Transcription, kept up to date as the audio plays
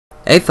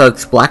Hey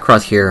folks,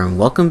 BlackCross here, and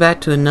welcome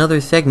back to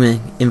another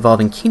segment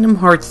involving Kingdom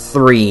Hearts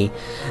 3,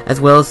 as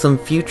well as some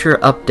future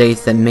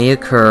updates that may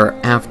occur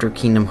after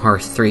Kingdom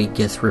Hearts 3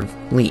 gets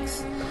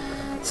released.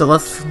 So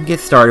let's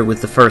get started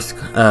with the first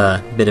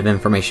bit of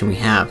information we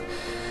have.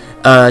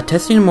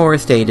 Testing Nomura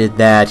stated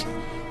that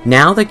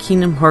now that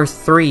Kingdom Hearts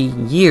 3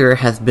 year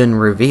has been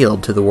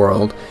revealed to the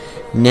world,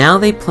 now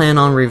they plan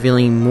on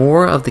revealing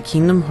more of the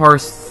Kingdom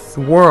Hearts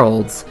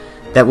worlds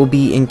that will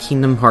be in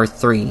Kingdom Hearts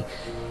 3.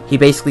 He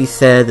basically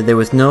said that there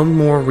was no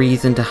more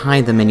reason to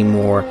hide them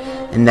anymore,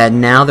 and that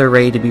now they're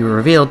ready to be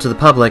revealed to the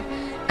public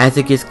as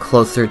it gets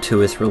closer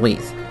to its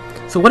release.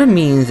 So what it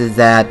means is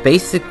that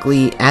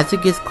basically as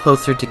it gets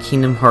closer to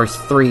Kingdom Hearts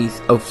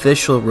 3's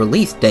official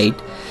release date,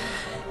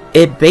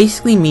 it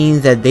basically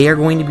means that they are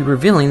going to be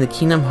revealing the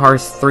Kingdom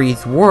Hearts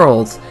 3's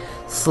worlds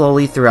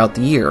slowly throughout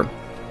the year.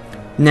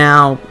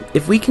 Now,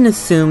 if we can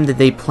assume that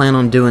they plan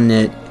on doing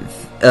it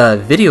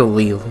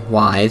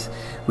video-wise,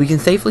 we can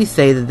safely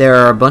say that there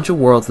are a bunch of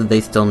worlds that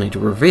they still need to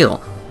reveal,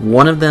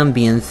 one of them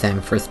being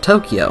San Francisco,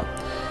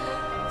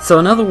 Tokyo. So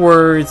in other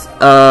words,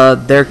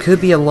 there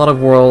could be a lot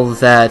of worlds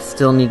that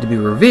still need to be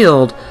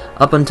revealed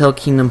up until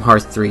Kingdom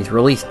Hearts 3's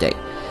release date.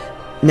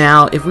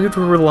 Now, if we were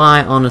to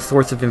rely on a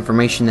source of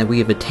information that we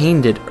have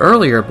attained it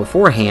earlier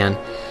beforehand,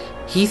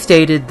 he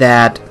stated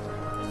that,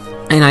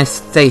 and I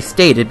say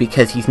stated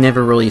because he's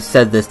never really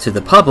said this to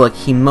the public,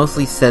 he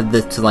mostly said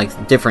this to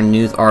like different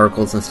news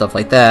articles and stuff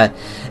like that,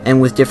 and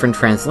with different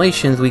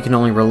translations we can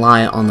only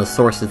rely on the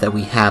sources that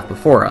we have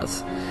before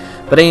us.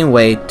 But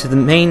anyway, to the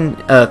main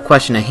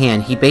question at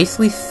hand, he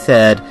basically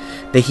said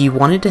that he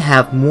wanted to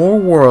have more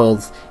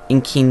worlds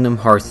in Kingdom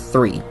Hearts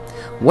 3.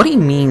 What he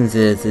means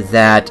is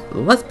that,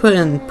 let's put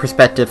in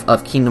perspective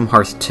of Kingdom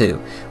Hearts 2,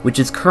 which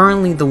is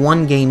currently the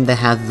one game that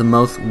has the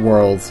most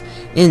worlds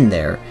in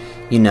there.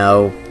 You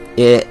know,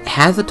 it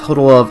has a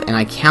total of, and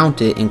I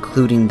count it,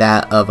 including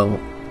that of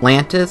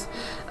Atlantis,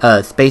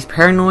 Space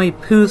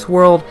Paranoid, Pooh's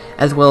World,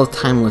 as well as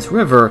Timeless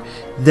River,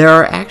 there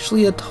are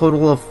actually a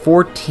total of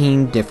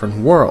 14 different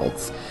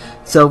worlds.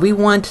 So if we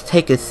want to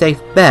take a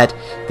safe bet,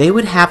 they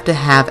would have to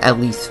have at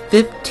least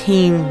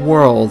 15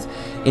 worlds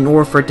in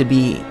order for it to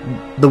be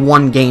the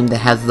one game that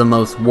has the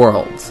most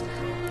worlds.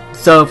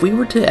 So if we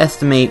were to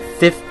estimate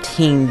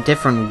 15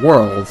 different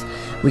worlds,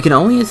 we can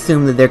only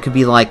assume that there could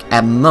be, like,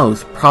 at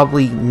most,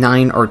 probably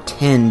 9 or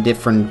 10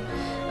 different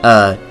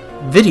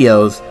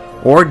videos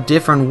or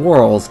different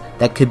worlds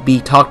that could be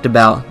talked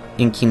about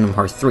in Kingdom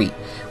Hearts 3.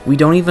 We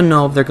don't even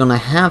know if they're going to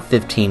have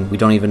 15. We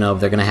don't even know if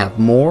they're going to have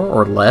more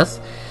or less.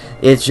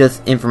 It's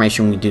just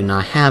information we do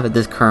not have at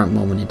this current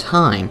moment in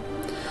time.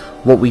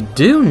 What we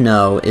do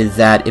know is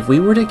that if we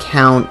were to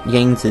count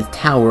Yangtze's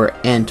Tower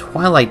and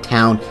Twilight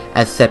Town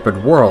as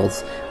separate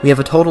worlds, we have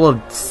a total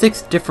of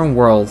 6 different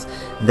worlds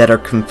that are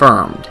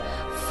confirmed.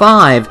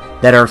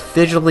 5 that are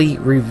visually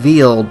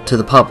revealed to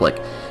the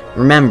public.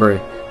 Remember,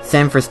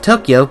 San Francisco,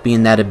 Tokyo,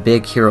 being that a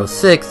Big Hero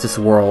 6, this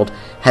world,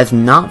 has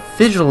not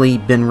visually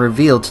been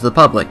revealed to the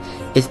public.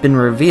 It's been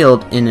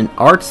revealed in an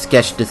art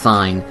sketch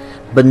design,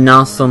 but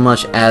not so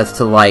much as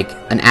to like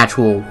an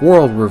actual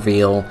world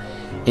reveal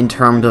in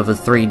terms of a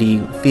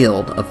 3D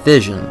field of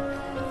vision.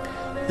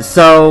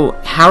 So,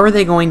 how are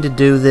they going to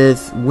do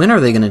this? When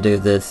are they going to do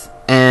this?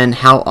 And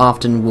how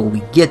often will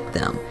we get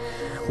them?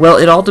 Well,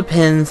 it all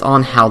depends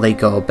on how they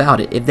go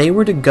about it. If they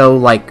were to go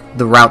like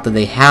the route that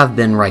they have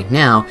been right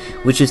now,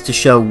 which is to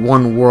show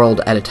one world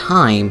at a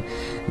time,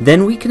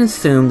 then we can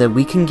assume that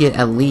we can get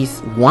at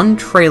least one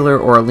trailer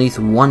or at least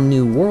one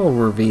new world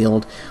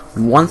revealed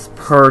once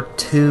per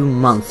 2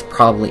 months,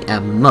 probably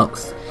at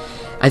most.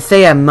 I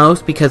say at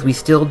most because we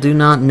still do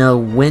not know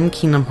when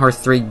Kingdom Hearts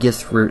 3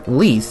 gets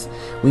released.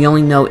 We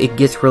only know it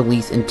gets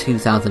released in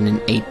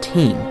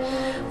 2018.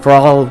 For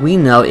all we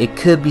know, it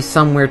could be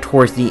somewhere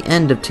towards the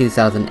end of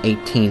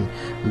 2018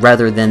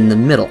 rather than the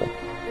middle.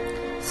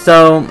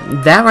 So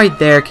that right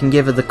there can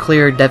give us a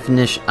clear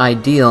definition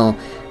ideal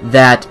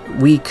that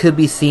we could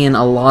be seeing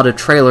a lot of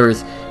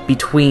trailers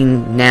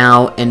between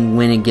now and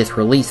when it gets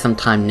released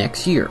sometime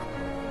next year.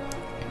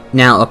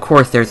 Now, of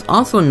course, there's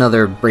also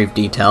another brief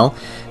detail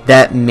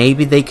that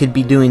maybe they could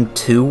be doing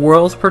 2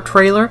 worlds per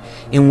trailer,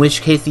 in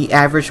which case the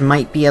average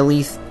might be at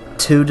least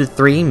 2 to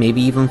 3,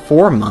 maybe even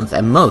 4 months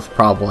at most,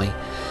 probably.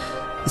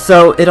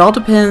 So it all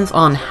depends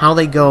on how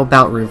they go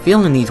about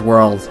revealing these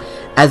worlds,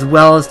 as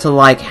well as to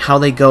like how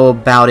they go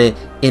about it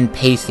in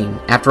pacing.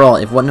 After all,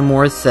 if what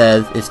Nomura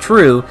says is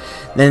true,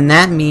 then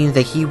that means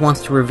that he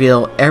wants to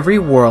reveal every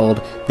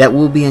world that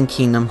will be in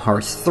Kingdom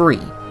Hearts 3.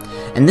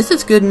 And this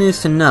is good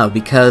news to know,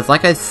 because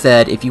like I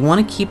said, if you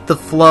want to keep the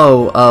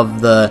flow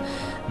of the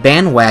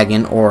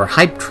bandwagon, or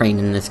hype train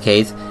in this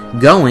case,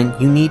 going,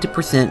 you need to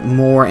present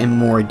more and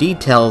more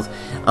details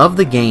of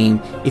the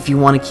game if you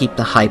want to keep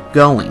the hype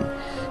going.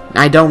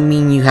 I don't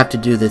mean you have to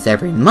do this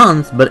every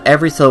month, but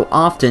every so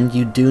often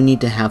you do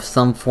need to have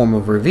some form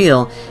of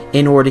reveal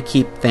in order to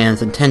keep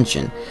fans'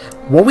 attention.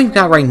 What we've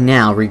got right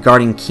now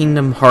regarding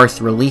Kingdom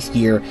Hearts release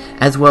year,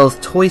 as well as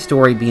Toy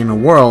Story being a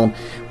world,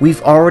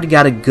 we've already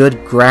got a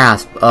good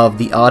grasp of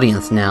the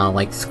audience now.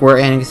 Like, Square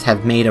Enix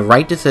have made a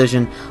right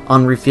decision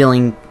on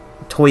revealing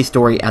Toy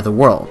Story as a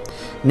world.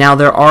 Now,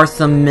 there are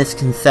some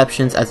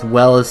misconceptions as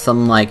well as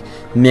some, like,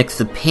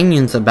 mixed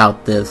opinions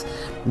about this,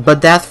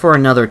 but that's for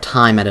another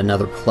time at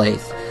another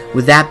place.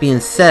 With that being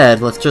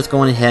said, let's just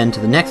go ahead into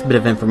the next bit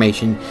of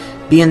information,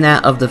 being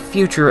that of the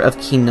future of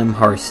Kingdom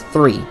Hearts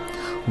 3.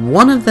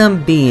 One of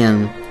them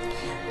being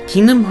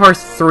Kingdom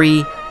Hearts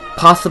 3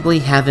 possibly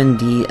having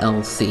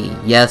DLC.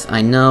 Yes,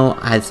 I know,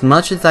 as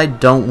much as I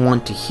don't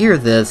want to hear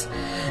this,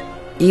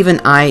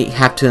 even I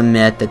have to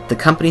admit that the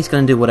company's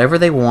going to do whatever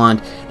they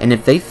want, and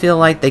if they feel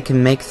like they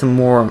can make some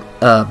more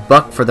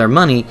buck for their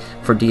money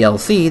for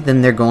DLC,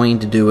 then they're going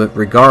to do it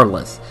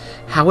regardless.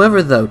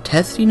 However, though,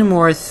 Tetsuya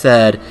Nomura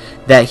said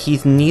that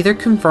he's neither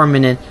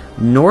confirming it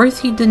nor is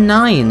he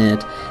denying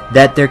it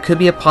that there could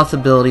be a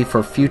possibility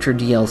for future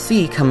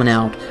DLC coming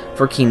out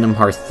for Kingdom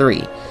Hearts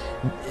 3.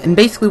 And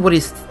basically what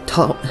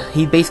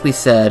he basically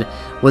said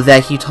was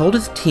that he told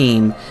his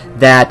team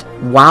that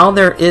while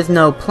there is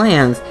no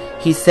plans,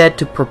 he said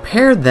to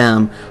prepare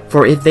them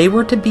for if they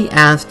were to be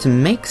asked to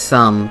make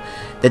some,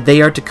 that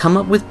they are to come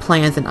up with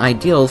plans and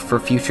ideals for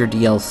future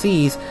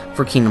DLCs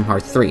for Kingdom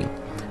Hearts 3.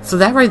 So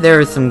that right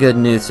there is some good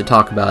news to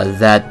talk about, is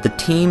that the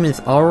team is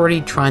already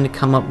trying to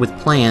come up with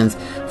plans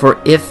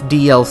for if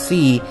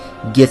DLC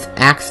gets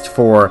asked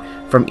for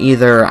from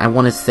either, I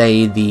want to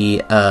say,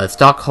 the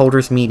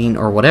stockholders meeting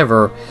or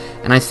whatever,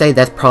 and I say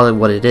that's probably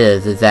what it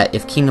is that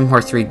if Kingdom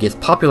Hearts 3 gets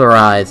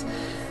popularized,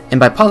 and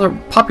by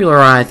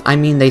popularized, I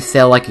mean they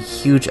sell like a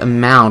huge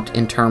amount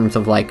in terms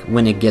of like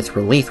when it gets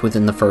released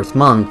within the first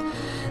month,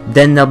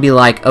 then they'll be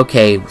like,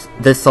 okay,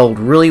 this sold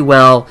really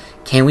well,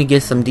 can we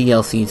get some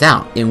DLCs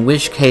out? In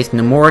which case,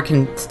 Nomura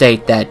can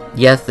state that,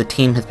 yes, the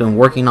team has been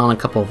working on a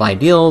couple of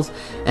ideals,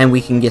 and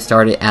we can get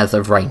started as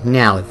of right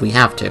now if we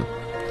have to.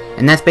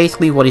 And that's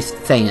basically what he's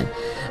saying.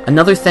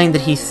 Another thing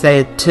that he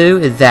said too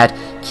is that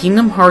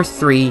Kingdom Hearts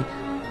 3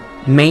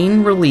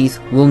 main release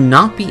will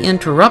not be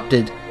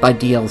interrupted by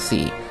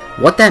DLC.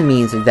 What that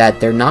means is that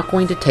they're not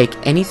going to take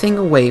anything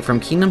away from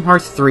Kingdom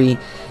Hearts 3,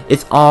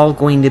 it's all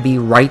going to be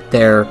right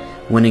there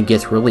when it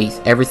gets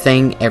released.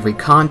 Everything, every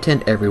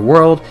content, every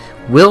world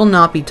will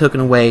not be taken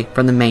away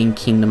from the main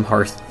Kingdom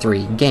Hearts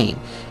 3 game.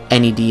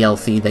 Any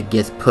DLC that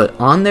gets put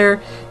on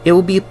there, it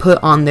will be put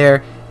on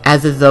there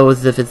as though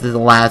as if it's a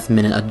last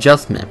minute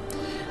adjustment,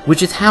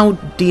 which is how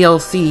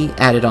DLC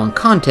added on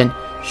content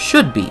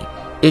should be.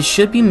 It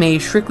should be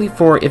made strictly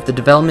for if the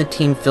development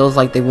team feels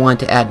like they want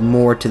to add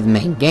more to the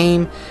main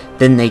game,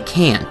 then they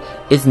can.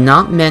 It's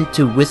not meant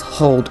to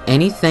withhold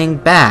anything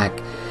back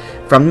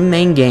from the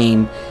main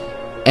game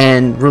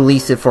and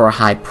release it for a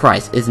high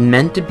price. It's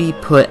meant to be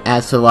put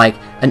as to like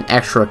an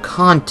extra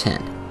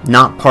content,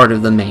 not part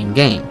of the main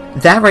game.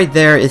 That right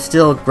there is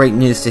still great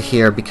news to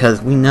hear,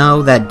 because we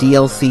know that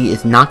DLC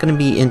is not going to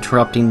be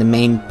interrupting the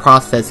main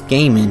process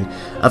gaming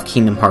of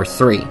Kingdom Hearts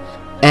 3.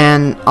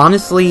 And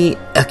honestly,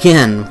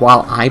 again,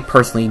 while I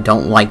personally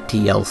don't like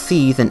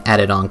DLCs and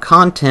added on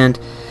content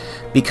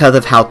because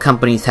of how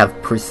companies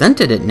have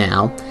presented it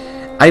now,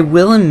 I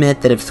will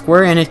admit that if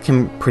Square Enix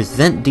can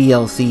present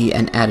DLC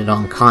and added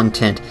on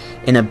content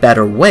in a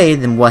better way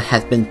than what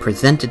has been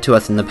presented to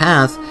us in the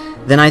past,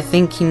 then I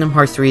think Kingdom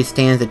Hearts 3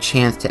 stands a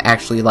chance to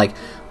actually like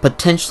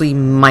potentially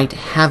might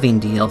having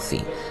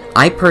DLC.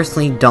 I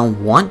personally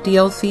don't want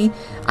DLC.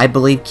 I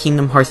believe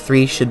Kingdom Hearts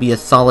 3 should be a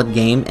solid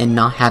game and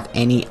not have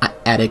any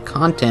added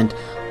content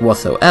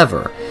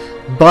whatsoever.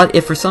 But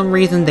if for some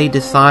reason they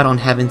decide on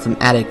having some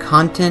added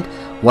content,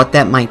 what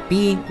that might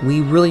be,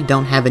 we really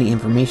don't have any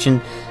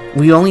information.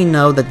 We only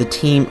know that the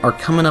team are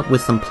coming up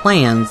with some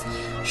plans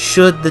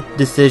should the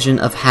decision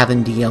of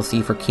having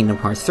DLC for Kingdom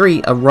Hearts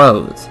 3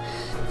 arose.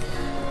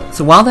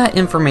 So while that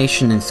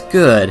information is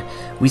good,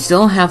 we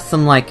still have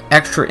some like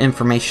extra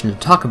information to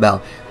talk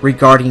about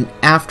regarding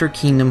after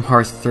Kingdom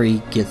Hearts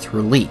 3 gets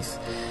released.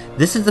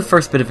 This is the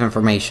first bit of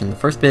information. The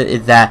first bit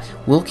is that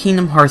will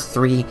Kingdom Hearts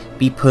 3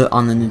 be put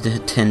on the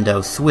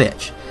Nintendo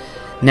Switch?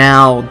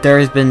 Now, there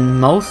has been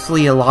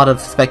mostly a lot of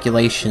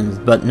speculations,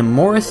 but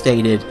Nomura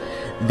stated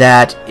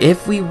that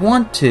if we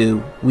want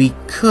to, we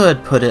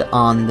could put it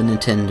on the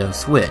Nintendo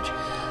Switch.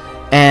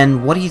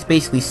 And what he's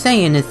basically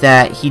saying is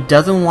that he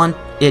doesn't want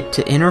it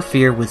to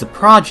interfere with the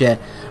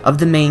project of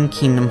the main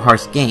Kingdom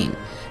Hearts game.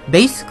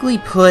 Basically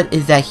put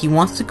is that he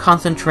wants to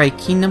concentrate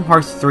Kingdom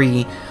Hearts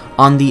 3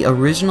 on the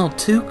original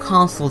two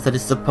consoles that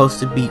is supposed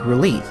to be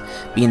released,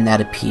 being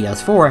that a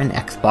PS4 and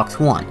Xbox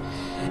One.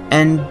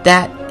 And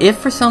that if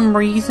for some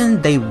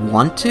reason they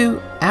want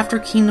to, after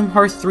Kingdom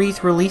Hearts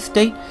 3's release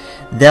date,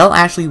 they'll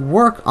actually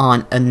work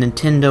on a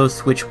Nintendo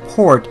Switch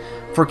port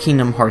for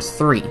Kingdom Hearts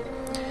 3.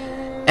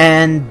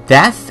 And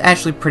that's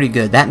actually pretty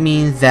good. That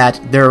means that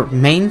their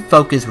main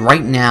focus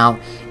right now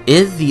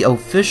is the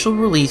official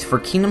release for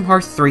Kingdom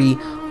Hearts 3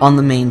 on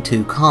the main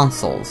two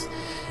consoles.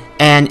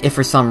 And if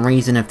for some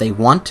reason, if they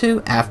want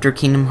to, after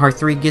Kingdom Hearts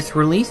 3 gets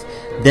released,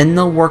 then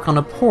they'll work on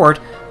a port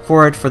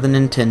for it for the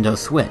Nintendo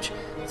Switch.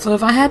 So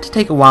if I had to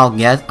take a wild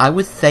guess, I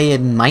would say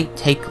it might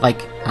take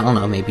like, I don't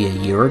know, maybe a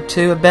year or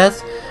two at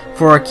best,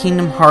 for a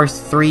Kingdom Hearts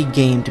 3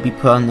 game to be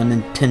put on the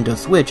Nintendo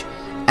Switch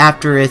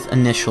after its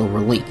initial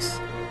release.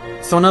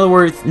 So in other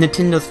words,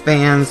 Nintendo's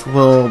fans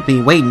will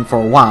be waiting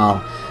for a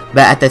while,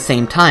 but at the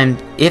same time,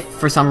 if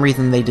for some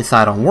reason they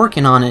decide on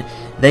working on it,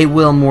 they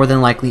will more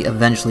than likely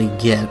eventually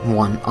get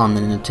one on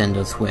the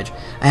Nintendo Switch.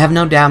 I have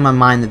no doubt in my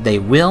mind that they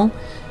will,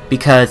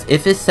 because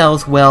if it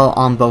sells well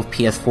on both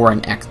PS4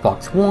 and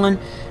Xbox One,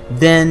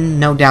 then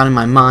no doubt in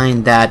my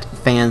mind that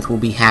fans will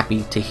be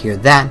happy to hear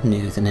that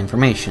news and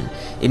information.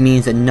 It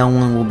means that no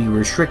one will be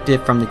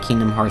restricted from the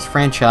Kingdom Hearts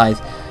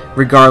franchise,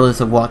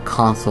 regardless of what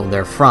console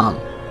they're from.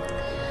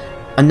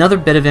 Another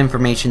bit of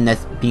information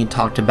that's being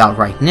talked about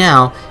right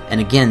now, and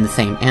again the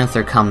same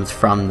answer comes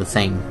from the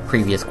same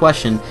previous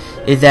question,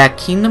 is that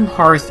Kingdom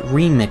Hearts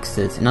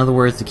remixes, in other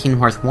words the Kingdom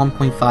Hearts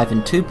 1.5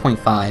 and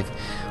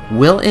 2.5,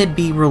 will it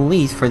be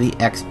released for the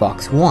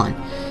Xbox One?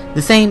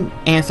 The same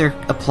answer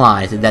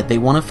applies, that they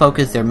want to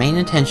focus their main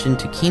attention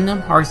to Kingdom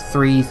Hearts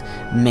 3's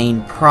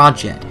main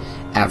project.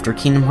 After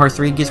Kingdom Hearts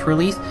 3 gets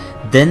released,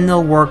 then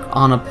they'll work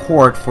on a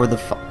port for the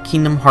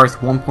Kingdom Hearts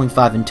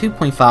 1.5 and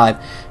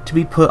 2.5 to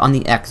be put on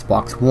the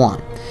Xbox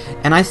One.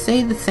 And I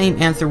say the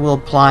same answer will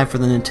apply for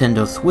the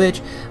Nintendo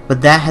Switch,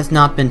 but that has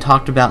not been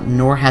talked about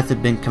nor has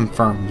it been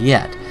confirmed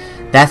yet.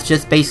 That's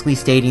just basically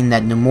stating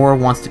that Nomura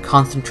wants to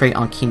concentrate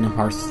on Kingdom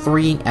Hearts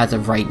 3 as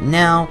of right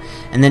now,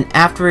 and then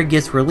after it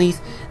gets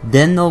released,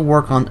 then they'll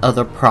work on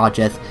other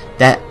projects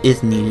that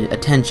is needed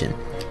attention.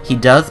 He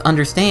does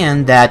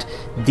understand that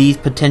these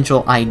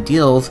potential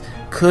ideals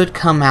could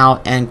come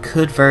out and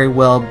could very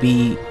well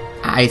be,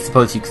 I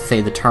suppose you could say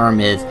the term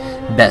is,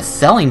 best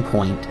selling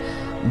point,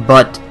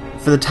 but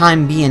for the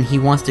time being he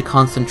wants to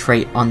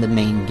concentrate on the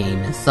main game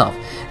itself.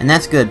 And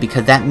that's good,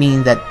 because that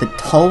means that the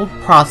whole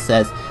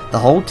process, the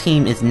whole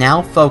team is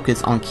now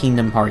focused on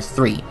Kingdom Hearts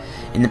 3.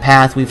 In the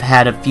past we've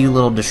had a few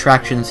little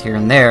distractions here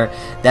and there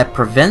that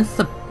prevents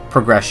the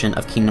progression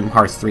of Kingdom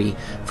Hearts 3.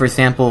 For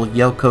example,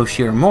 Yoko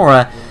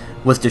Shimomura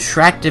was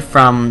distracted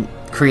from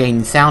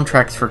creating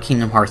soundtracks for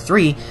Kingdom Hearts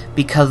 3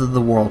 because of the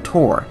World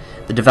Tour.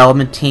 The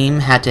development team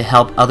had to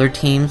help other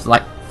teams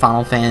like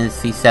Final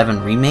Fantasy VII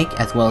Remake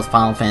as well as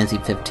Final Fantasy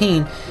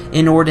 15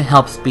 in order to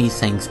help speed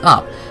things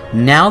up.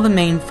 Now the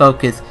main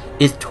focus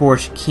is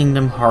towards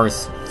Kingdom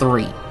Hearts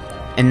 3.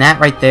 And that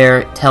right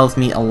there tells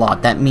me a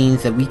lot. That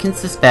means that we can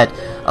suspect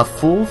a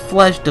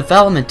full-fledged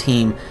development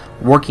team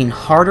working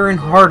harder and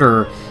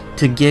harder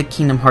to get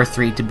Kingdom Hearts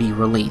 3 to be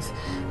released.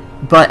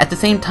 But at the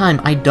same time,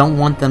 I don't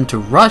want them to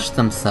rush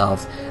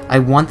themselves. I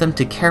want them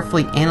to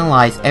carefully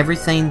analyze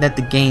everything that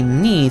the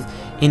game needs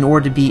in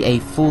order to be a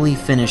fully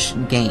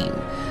finished game.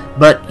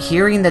 But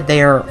hearing that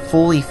they are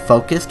fully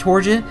focused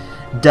towards it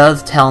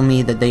does tell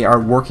me that they are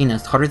working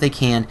as hard as they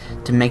can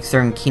to make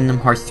certain Kingdom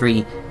Hearts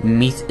 3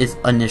 meets its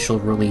initial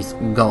release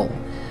goal.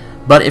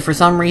 But if for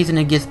some reason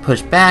it gets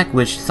pushed back,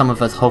 which some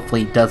of us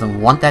hopefully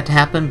doesn't want that to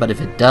happen, but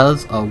if it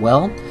does, oh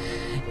well.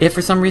 If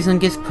for some reason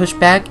it gets pushed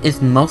back,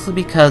 it's mostly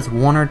because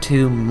one or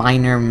two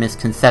minor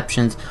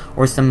misconceptions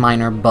or some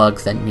minor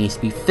bugs that needs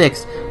to be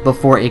fixed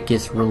before it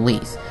gets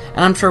released.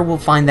 And I'm sure we'll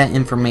find that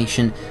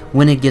information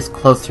when it gets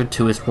closer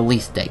to its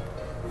release date.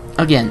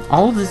 Again,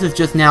 all of this is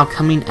just now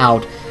coming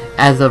out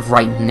as of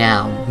right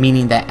now,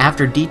 meaning that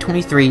after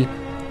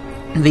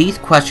D23, these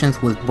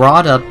questions was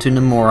brought up to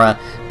Nomura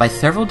by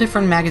several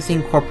different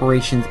magazine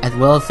corporations as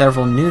well as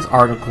several news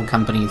article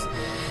companies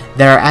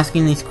that are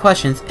asking these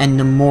questions, and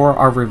Nomura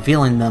are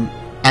revealing them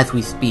as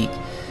we speak.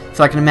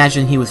 So I can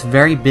imagine he was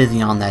very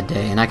busy on that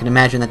day, and I can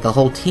imagine that the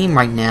whole team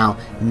right now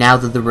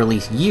that the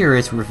release year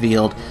is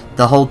revealed,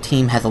 the whole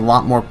team has a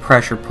lot more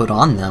pressure put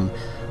on them,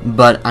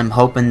 but I'm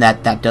hoping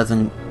that that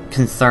doesn't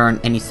concern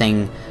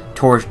anything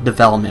towards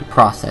development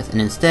process,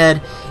 and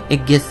instead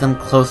it gets them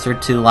closer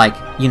to, like,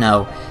 you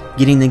know,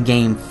 getting the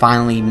game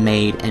finally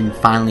made and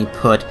finally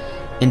put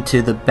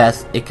into the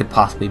best it could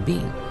possibly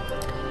be.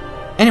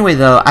 Anyway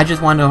though, I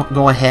just wanted to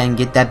go ahead and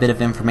get that bit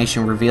of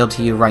information revealed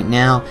to you right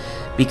now,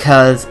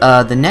 because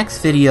the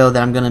next video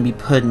that I'm going to be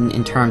putting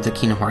in terms of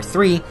Kingdom Hearts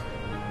 3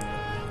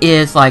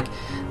 is like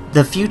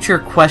the future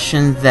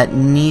questions that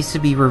needs to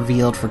be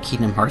revealed for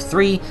Kingdom Hearts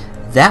 3.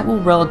 That will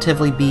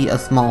relatively be a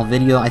small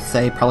video, I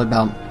say probably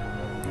about,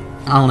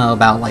 I don't know,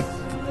 about like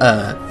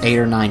 8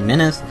 or 9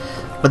 minutes.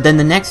 But then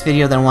the next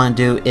video that I want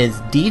to do is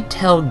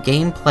detailed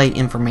gameplay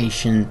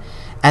information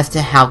as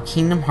to how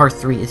Kingdom Hearts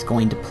 3 is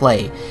going to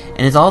play,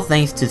 and it's all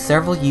thanks to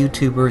several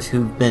YouTubers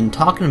who've been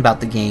talking about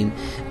the game,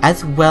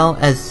 as well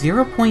as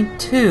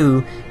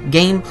 0.2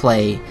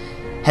 gameplay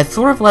has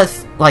sort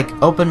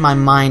of opened my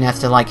mind as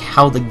to like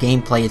how the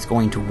gameplay is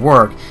going to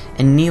work,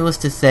 and needless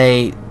to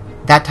say,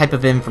 that type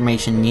of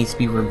information needs to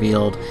be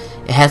revealed.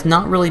 It has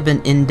not really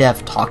been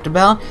in-depth talked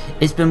about,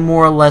 it's been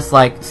more or less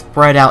like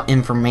spread out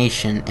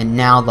information, and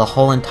now the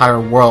whole entire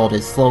world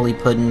is slowly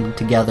putting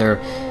together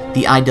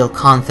the ideal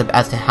concept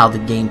as to how the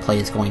gameplay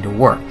is going to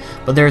work,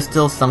 but there is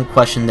still some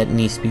question that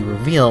needs to be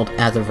revealed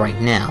as of right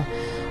now.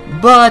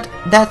 But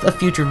that's a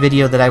future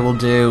video that I will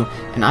do,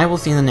 and I will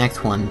see you in the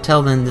next one.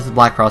 Until then, this is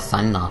BlackCross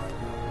signing off.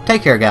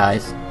 Take care,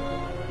 guys.